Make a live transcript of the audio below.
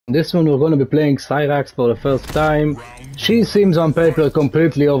This one we're gonna be playing Cyrax for the first time. She seems on paper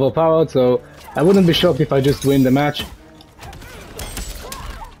completely overpowered, so I wouldn't be shocked if I just win the match.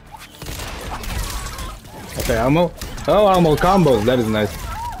 Okay, armor. Oh, armor combos. That is nice.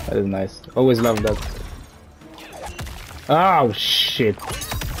 That is nice. Always love that. Oh, shit.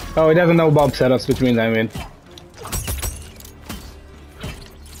 Oh, it doesn't know bomb setups, which means I'm in.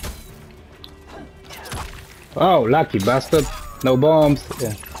 Oh, lucky bastard. No bombs.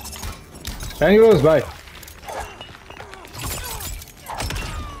 Yeah. And he goes by.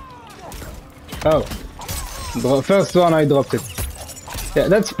 Oh. The first one I dropped it. Yeah,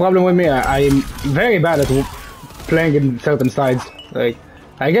 that's the problem with me. I'm very bad at playing in certain sides. Like,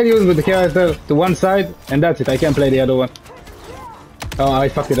 I get used with the character to one side, and that's it. I can't play the other one. Oh, I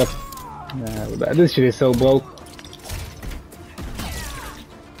fucked it up. This shit is so broke.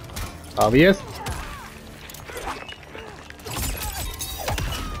 Obvious.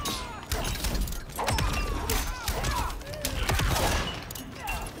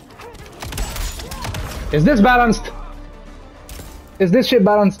 Is this balanced? Is this shit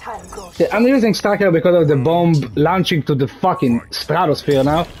balanced? Yeah, I'm using Striker because of the bomb launching to the fucking stratosphere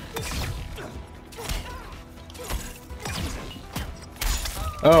now.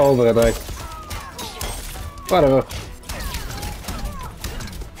 Oh, overdrive. Whatever.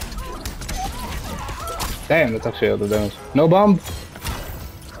 Damn, that's actually a lot of damage. No bomb?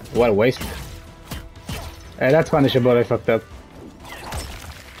 What a waste. Hey, that's punishable, I fucked up.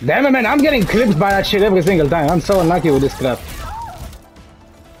 Damn it, man, I'm getting clipped by that shit every single time. I'm so unlucky with this crap.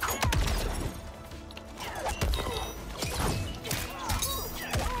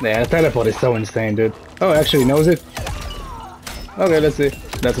 Yeah, teleport is so insane, dude. Oh, actually knows it. Okay, let's see.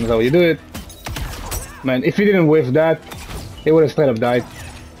 That's not how you do it. Man, if he didn't whiff that, he would have straight up died.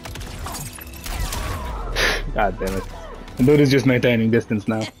 God damn it. The dude is just maintaining distance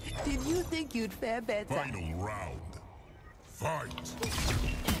now. Did you think you'd fare better? Final round. Fight.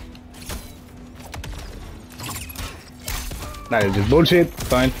 That is just bullshit.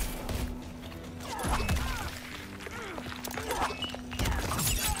 Fine.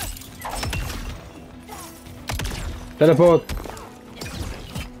 Teleport.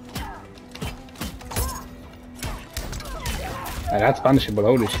 That's punishable,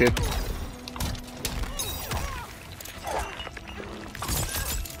 holy shit.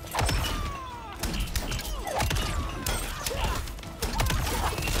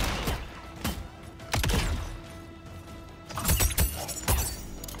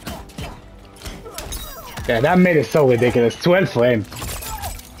 Yeah, that made it so ridiculous. 12 frame.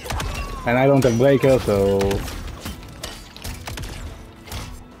 And I don't have breaker, so...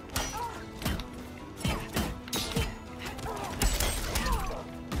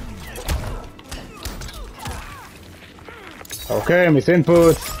 Okay, miss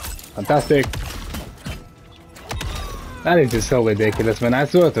inputs. Fantastic. That is just so ridiculous, man. I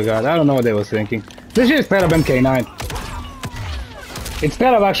swear to God, I don't know what they were thinking. This shit is straight up MK9. It's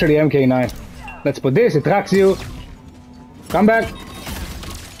straight up actually MK9. Let's put this, it tracks you. Come back.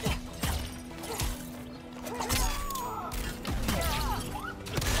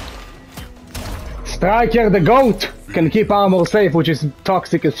 Striker the GOAT can keep armor safe, which is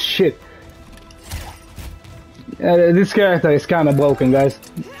toxic as shit. This character is kinda broken, guys.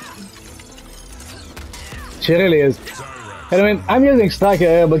 She really is. And I mean, I'm using Striker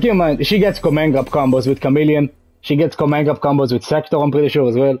here, but keep in mind, she gets command grab combos with Chameleon. She gets command grab combos with Sector, I'm pretty sure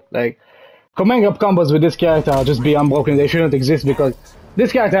as well. Like, command grab combos with this character are just be unbroken. They shouldn't exist because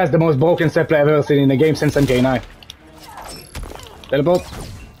this character has the most broken set play I've ever seen in the game since MK9. Teleport.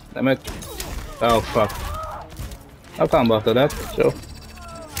 Damn it. Oh, fuck. I'll combo after that, sure.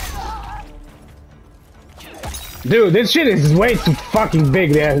 Dude, this shit is way too fucking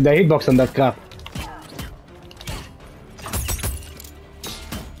big, the hitbox on that crap.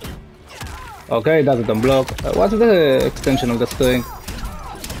 Okay, it doesn't unblock. What's the extension of the string?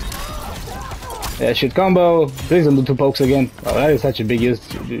 Yeah, shit combo. Please don't do 2 pokes again. Oh, that is such a big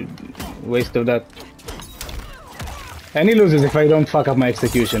waste of that. And he loses if I don't fuck up my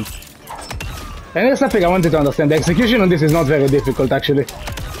execution. And there's something I wanted to understand. The execution on this is not very difficult, actually.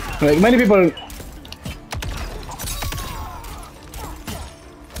 Like, many people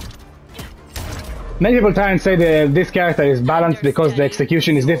try and say that this character is balanced because the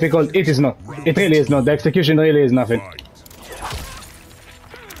execution is difficult. It is not. It really is not. The execution really is nothing.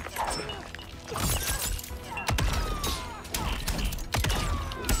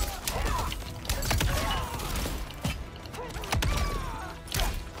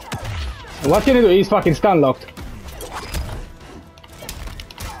 What can you do? He's fucking stun locked.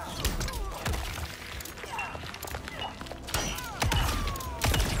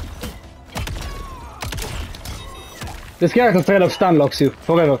 This character straight up stun locks you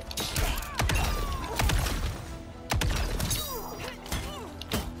forever.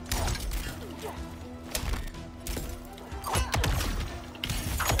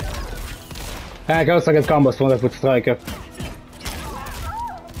 I can also get combos from that with Striker.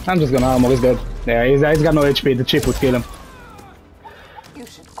 I'm just gonna armor, he's dead. Yeah, he's got no HP, the chip would kill him.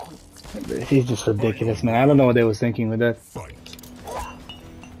 He's just ridiculous, man. I don't know what they was thinking with that.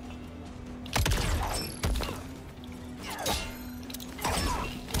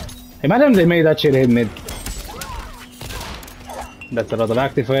 Imagine they made that shit hit mid. That's a lot of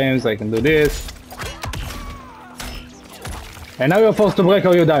active frames, I can do this. And now you're forced to break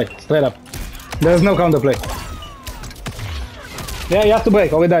or you die, straight up. There's no counterplay. Yeah, you have to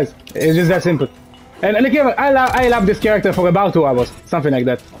break or he dies. It's just that simple. And look here, I love this character for about 2 hours, something like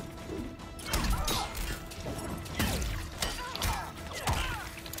that.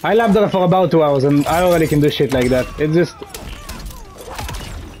 I loved her for about 2 hours and I already can do shit like that. It's just...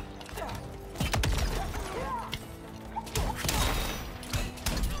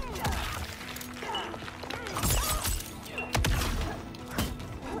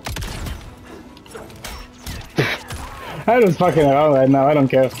 I'm just fucking around right now, I don't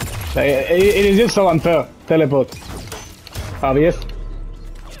care. Like, it is just so unfair. Teleport. Obvious.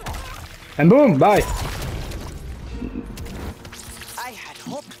 And boom, bye.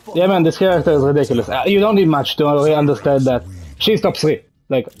 Yeah man, this character is ridiculous. You don't need much to really understand that. She's top 3.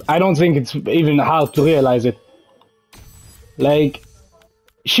 Like, I don't think it's even hard to realize it. Like,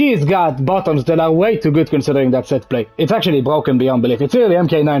 she's got bottoms that are way too good considering that set play. It's actually broken beyond belief. It's really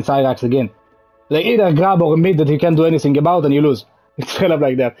MK9 Cyrax again. Like, either grab or mid that you can't do anything about and you lose. It's straight up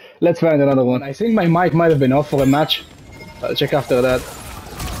like that. Let's find another one. I think my mic might have been off for a match. I'll check after that.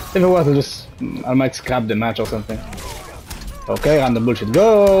 If it was, I might scrap the match or something. Okay, random bullshit,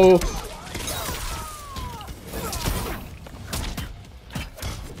 go!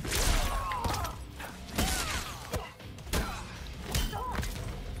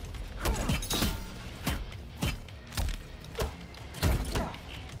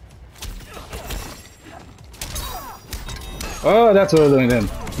 Oh, that's what we're doing then.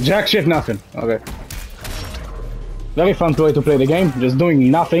 Jack shit, nothing. Okay. Very fun way to play the game. Just doing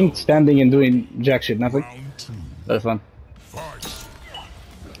nothing, standing and doing jack shit, nothing. Very fun.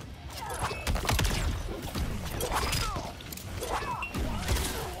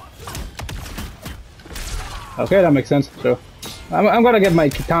 Okay, that makes sense. Sure. I'm gonna get my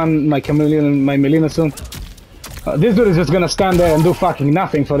Kitan, my Chameleon, my Melina soon. This dude is just gonna stand there and do fucking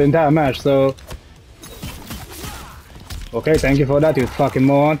nothing for the entire match, so... Okay, thank you for that, you fucking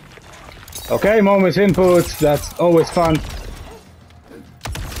moron. Okay, more miss inputs, that's always fun.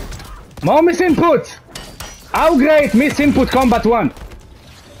 More miss inputs! How great miss input combat 1!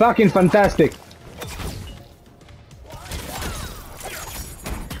 Fucking fantastic.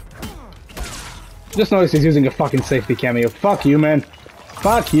 Just noticed he's using a fucking safety cameo. Fuck you, man.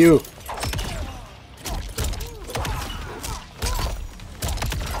 Fuck you.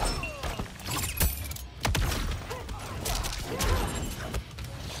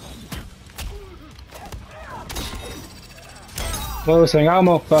 Oh, saying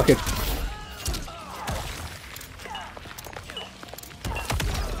ammo, fuck it.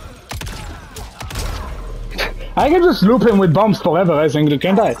 I can just loop him with bombs forever, I think,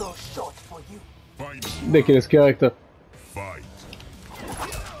 can't I? Ridiculous character.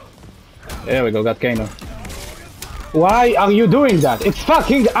 There we go, got Kano. Why are you doing that? It's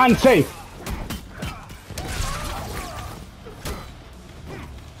fucking unsafe!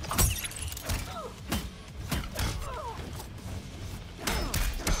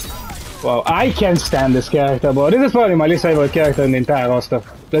 Wow, I can't stand this character, bro. This is probably my least favorite character in the entire roster.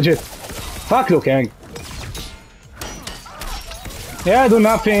 Legit. Fuck Liu Kang. Yeah, do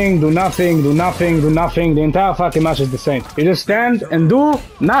nothing, do nothing, do nothing, do nothing. The entire fucking match is the same. You just stand and do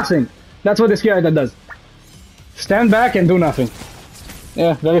nothing. That's what this character does. Stand back and do nothing.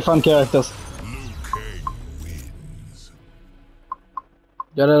 Yeah, very fun characters.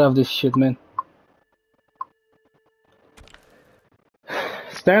 Gotta love this shit, man.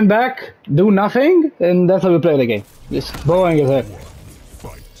 Stand back, do nothing, and that's how we play the game. Just boring as heck.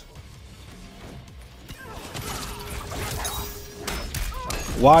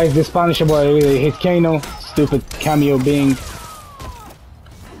 Why is this punishable? I really hit Kano. Stupid cameo being.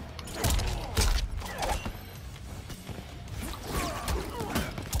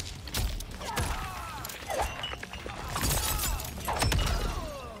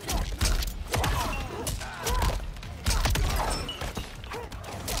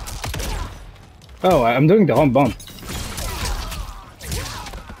 Oh, I'm doing the wrong bomb.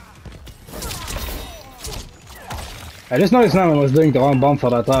 I just noticed now I was doing the wrong bomb for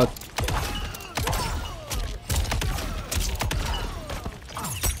that route.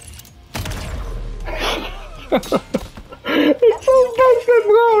 It's so busted,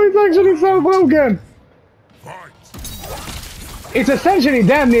 bro! It's actually so broken! It's essentially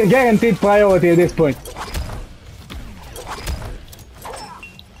damn near guaranteed priority at this point.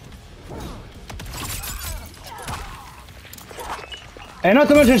 And not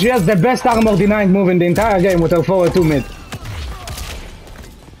to mention she has the best armor denying move in the entire game with her forward 2 mid.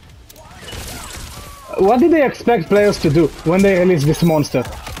 What did they expect players to do when they release this monster?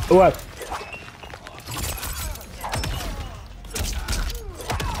 What?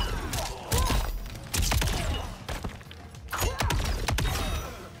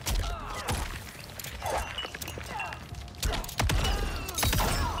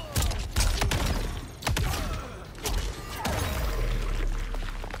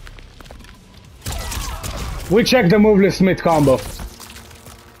 We check the moveless mid combo.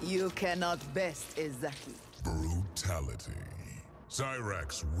 You cannot best exactly. Brutality.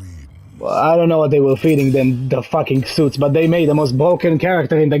 Cyrax wins. Well, I don't know what they were feeding them, the fucking suits, but they made the most broken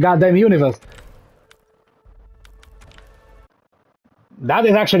character in the goddamn universe. That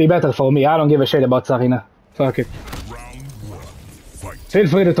is actually better for me. I don't give a shit about Sarina. Fuck it. Round 1. Fight. Feel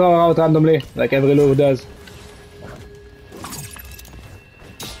free to throw her out randomly, like every Lulu does.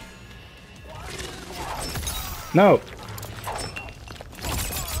 No.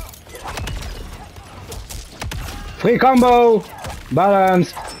 Free combo.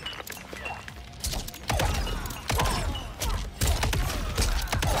 Balance.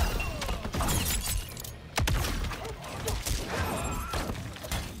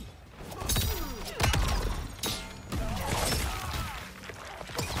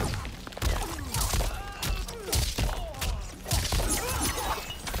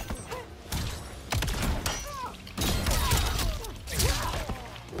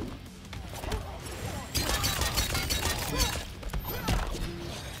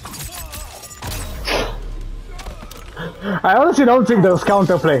 I honestly don't think there's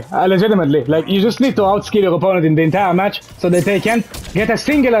counterplay, legitimately. Like, you just need to outskill your opponent in the entire match so that they can't get a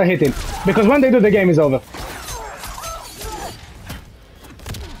singular hit in. Because when they do, the game is over.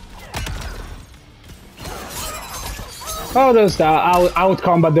 Oh, just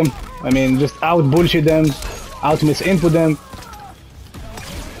out-combat them. I mean, just out-bullshit them, out-misinput them.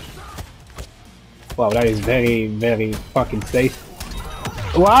 Wow, that is very, very fucking safe.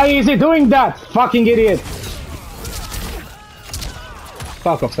 Why is he doing that? Fucking idiot!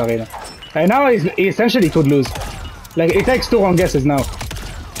 Fuck off, Sarina. And now he essentially could lose. Like, it takes 2 wrong guesses now.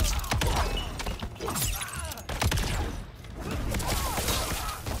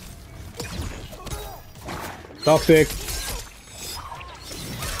 Toxic.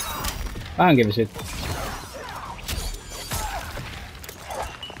 I don't give a shit.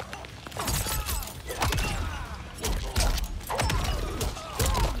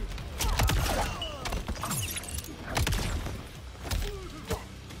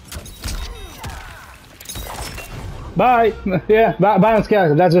 Bye! Yeah, balance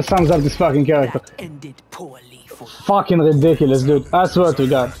character. That just sums up this fucking character. That ended poorly for Fucking ridiculous, dude. I swear to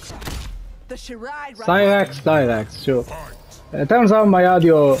God. the charade. Cyrax, sure. It turns out my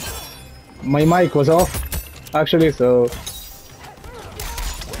audio, my mic was off, actually, so...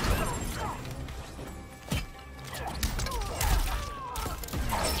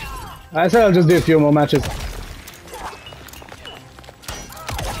 I said I'll just do a few more matches.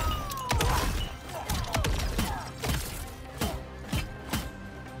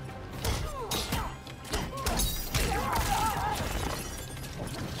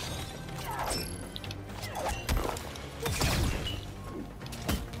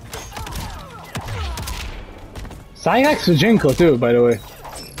 Cyrax to Jinko too, by the way.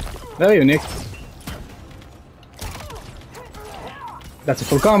 Very unique. That's a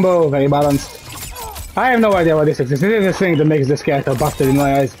full combo, very balanced. I have no idea what this is. This is the thing that makes this character busted in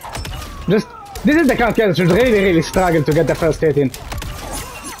my eyes. This is the kind of character that should really struggle to get the first hit in.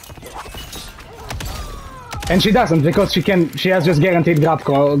 And she doesn't, because she has just guaranteed grab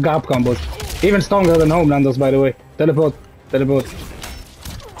combos. Even stronger than Homelanders, by the way. Teleport.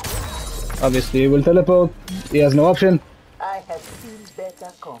 Obviously, he will teleport. He has no option. I have seen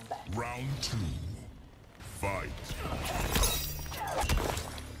better combat. Round 2. Fight.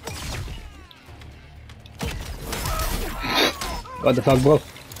 What the fuck, bro?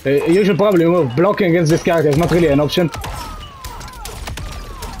 You should probably move. Blocking against this character is not really an option.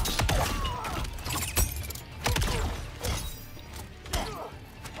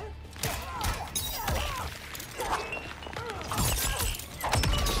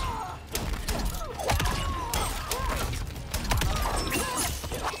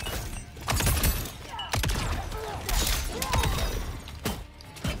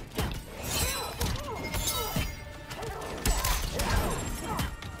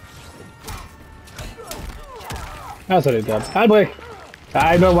 That's what it does. I'll break.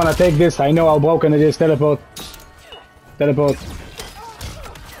 I don't want to take this. I know how broken it is. Teleport. Teleport.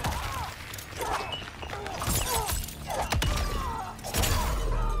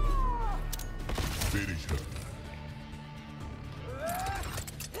 Finish her.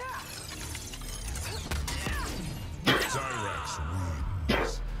 Cyrax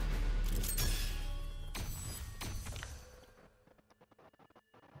wins.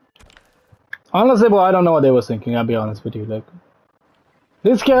 Honestly, bro, I don't know what they were thinking. I'll be honest with you. Like,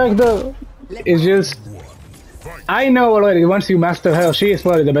 this character is just. I know already. Once you master her, she is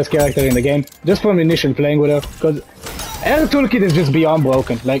probably the best character in the game. Just from initial playing with her, because her toolkit is just beyond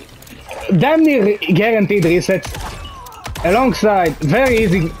broken. Like, damn near guaranteed resets, alongside very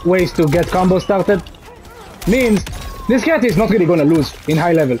easy ways to get combos started, means this character is not really gonna lose in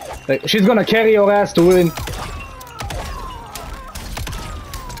high level. Like, she's gonna carry your ass to win.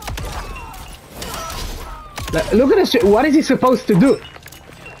 Like, look at this shit. What is he supposed to do?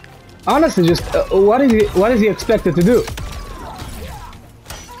 Honestly, just what is he expected to do?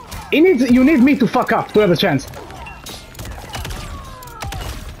 You need me to fuck up to have a chance.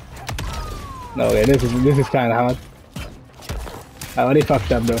 No, okay, this is kind of hard. I already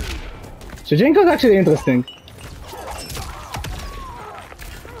fucked up though. Shujinko's actually interesting.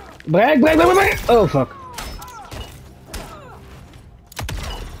 Break! Oh fuck.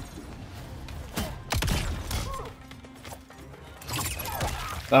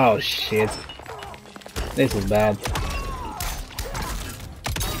 Oh shit. This is bad.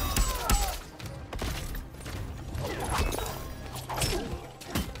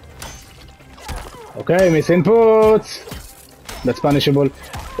 Okay, miss inputs. That's punishable.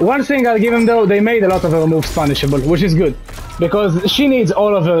 One thing I'll give him though, they made a lot of her moves punishable, which is good. Because she needs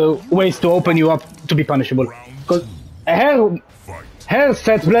all of her ways to open you up to be punishable. Because her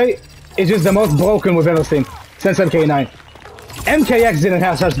set play is just the most broken we've ever seen since MK9. MKX didn't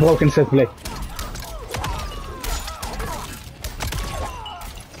have such broken set play.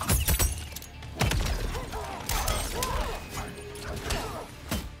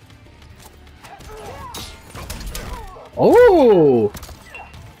 Oh!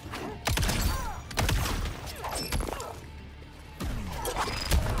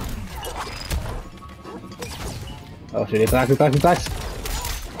 Oh shit, attacks.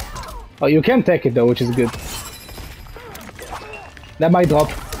 Oh, you can take it though, which is good. That might drop.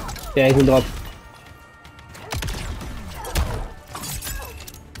 Yeah, it will drop.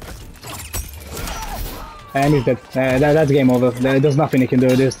 And he's dead. That's game over. There's nothing you can do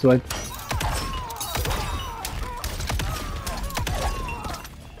with this, right?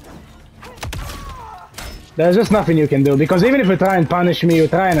 There's just nothing you can do, because even if you try and punish me, you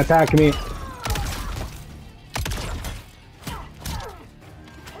try and attack me.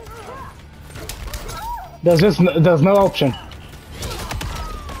 There's no option.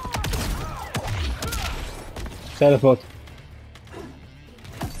 Teleport.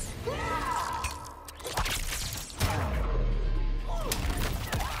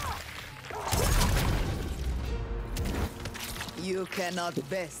 You cannot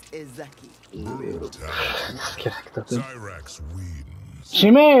best Izaki. Cyrax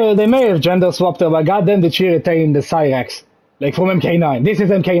wins. They may have gender swapped her, but goddamn did she retain the Cyrax. Like from MK9. This is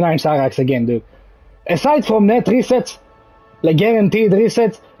MK9 Cyrax again, dude. Aside from net resets, like guaranteed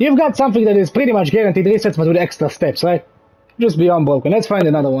resets, you've got something that is pretty much guaranteed resets but with extra steps, right? Just beyond broken. Let's find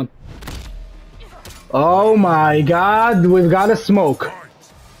another one. Oh my god, we've got a smoke.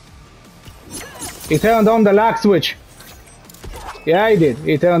 He turned on the lag switch. Yeah, he did.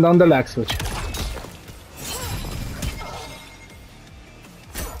 He turned on the lag switch.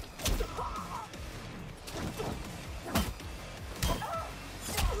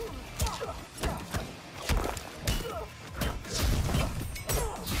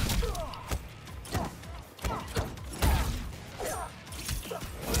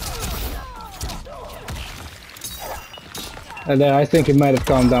 And then I think it might have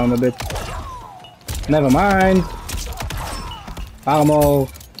calmed down a bit. Never mind. Armor.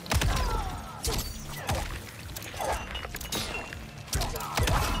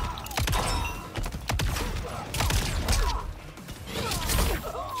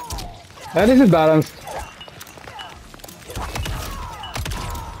 This is balanced.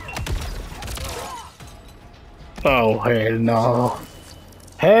 Oh, hell no.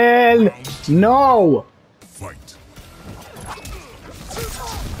 Hell no! Fight.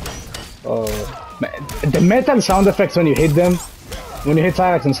 Oh, the metal sound effects when you hit them, when you hit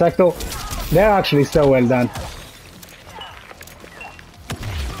Cyrax and Sector, they're actually so well done.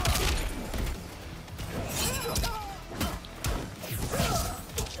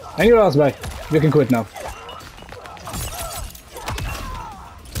 And you lost, bye. You can quit now.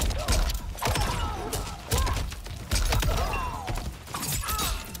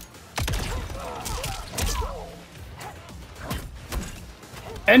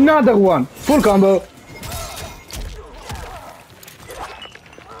 Another one! Full combo!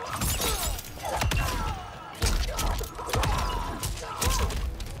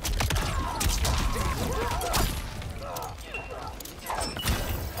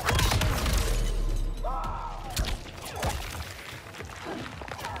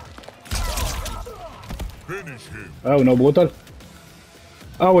 Finish him. Oh, no brutal.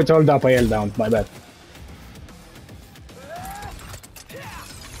 Oh, it's all up, I held down. My bad.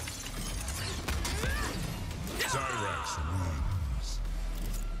 Cyrax wins.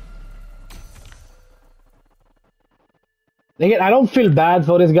 Again, I don't feel bad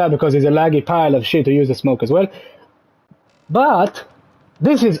for this guy because he's a laggy pile of shit to use the smoke as well. But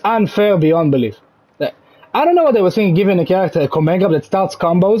this is unfair beyond belief. I don't know what they were thinking giving a character a command grab that starts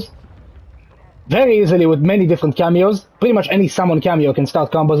combos very easily with many different cameos. Pretty much any summon cameo can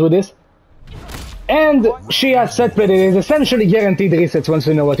start combos with this. And she has set play that is essentially guaranteed resets once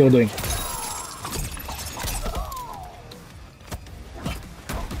you know what you're doing.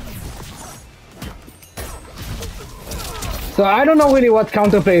 So I don't know really what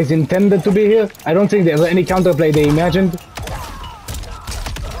counterplay is intended to be here. I don't think there's any counterplay they imagined.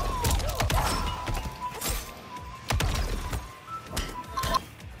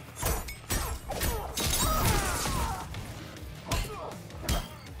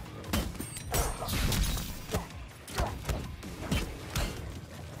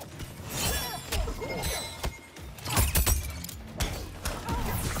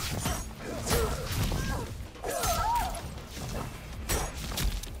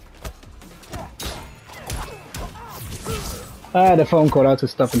 Ah, the phone call, I have to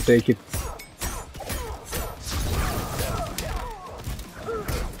stop and take it.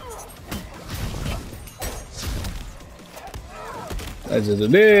 Let's do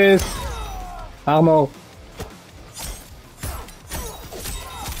this. Armor.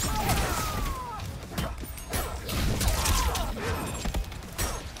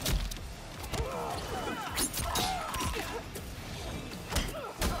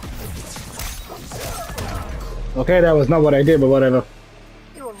 Okay, that was not what I did, but whatever.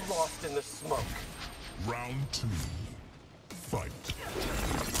 You're lost in the smoke. Round 2. Fight.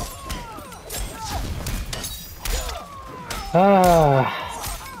 Ah,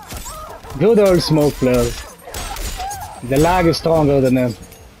 good old smoke players. The lag is stronger than them.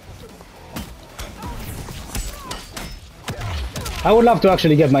 I would love to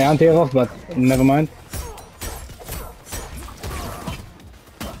actually get my anti-air off, but never mind.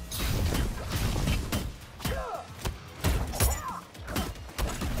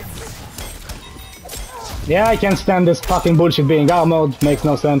 Yeah, I can't stand this fucking bullshit being armored. Makes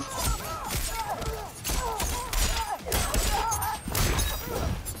no sense.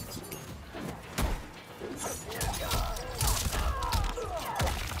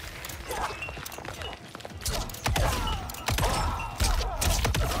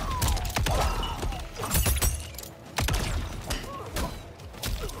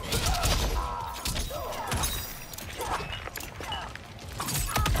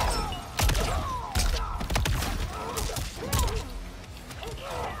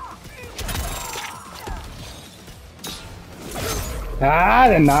 Ah,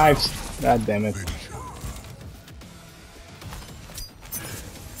 the knives. God damn it.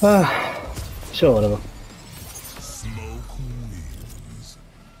 Ah, sure, whatever. Smoke wins.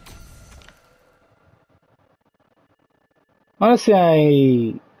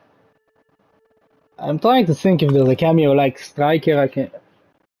 Honestly, I'm trying to think if there's a cameo like Striker I can...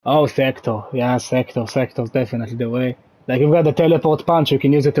 Oh, Sector. Yeah, Sector. Sector's definitely the way. Like, you've got the teleport punch, you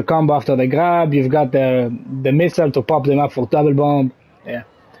can use it to combo after the grab, you've got the missile to pop them up for double bomb. Yeah.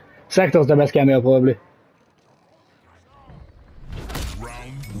 Sector's the best cameo, probably.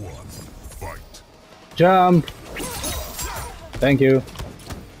 Round 1. Fight. Jump! Thank you.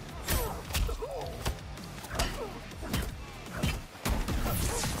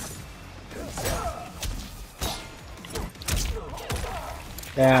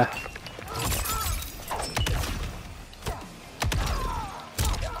 Yeah.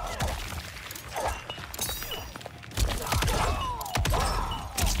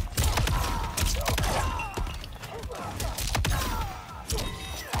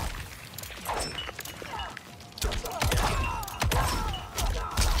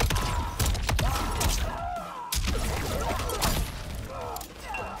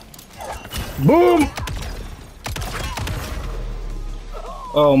 Boom!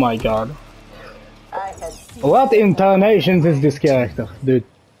 Oh my god. What intonations is this character, dude?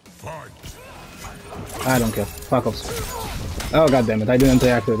 Fight. I don't care. Fuck off. Oh god damn it, I didn't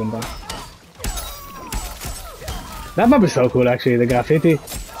react with him though. That map is so cool actually, the graffiti.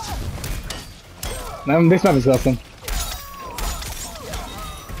 This map is awesome.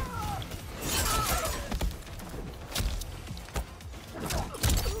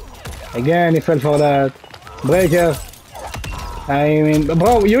 Again, he fell for that. Breaker. I mean,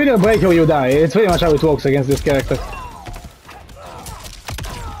 bro, you either break or you die. It's pretty much how it works against this character.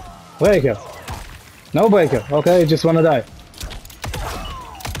 Breaker. No breaker. Okay, just wanna die.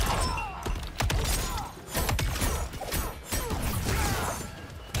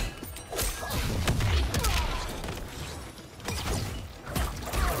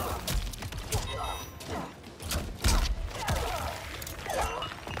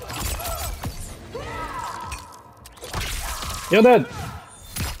 You're dead!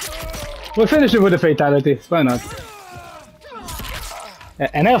 We'll finish it with a fatality, why not?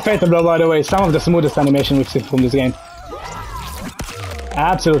 And her fatal blow, by the way, is some of the smoothest animation we've seen from this game.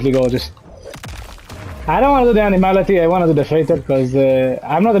 Absolutely gorgeous. I don't want to do the animality, I want to do the fatal, because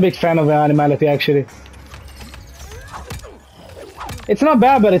I'm not a big fan of the animality actually. It's not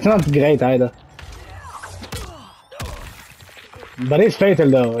bad, but it's not great either. But it's fatal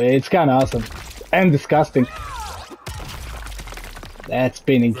though, it's kinda awesome. And disgusting. That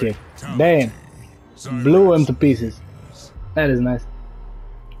spinning kick. Damn. Blew him to pieces. That is nice.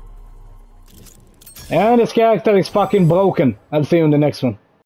 And this character is fucking broken. I'll see you in the next one.